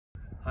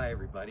Hi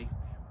everybody.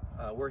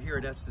 We're here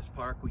at Estes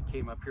Park. We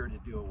came up here to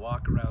do a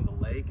walk around the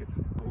lake.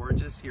 It's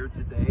gorgeous here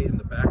today. In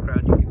the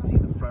background you can see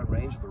the Front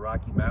Range of the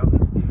Rocky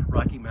Mountains,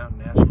 Rocky Mountain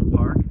National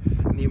Park.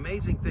 And the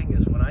amazing thing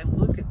is when I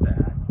look at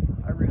that,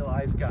 I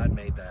realize God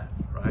made that,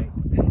 right?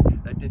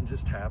 That didn't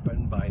just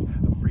happen by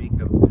a freak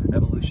of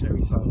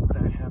evolutionary science.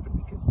 That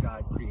happened because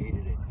God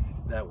created it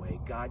that way.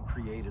 God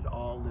created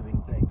all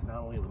living things, not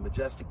only the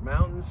majestic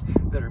mountains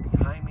that are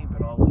behind me,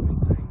 but all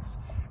living things.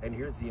 And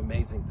here's the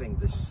amazing thing.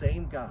 The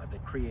same God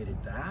that created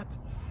that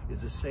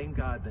is the same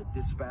God that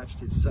dispatched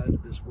his son to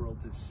this world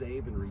to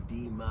save and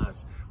redeem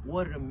us.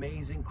 What an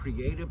amazing,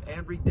 creative,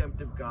 and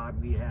redemptive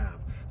God we have.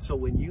 So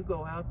when you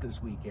go out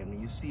this weekend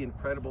and you see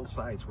incredible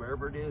sights,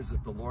 wherever it is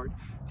that the Lord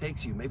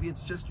takes you, maybe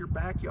it's just your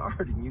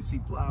backyard and you see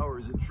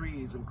flowers and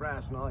trees and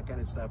grass and all that kind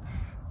of stuff,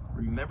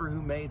 remember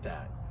who made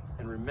that.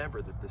 And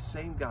remember that the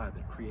same God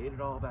that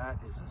created all that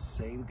is the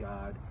same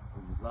God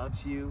who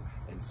loves you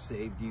and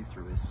saved you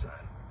through his son.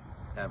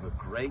 Have a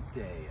great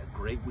day, a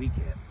great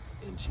weekend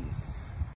in Jesus.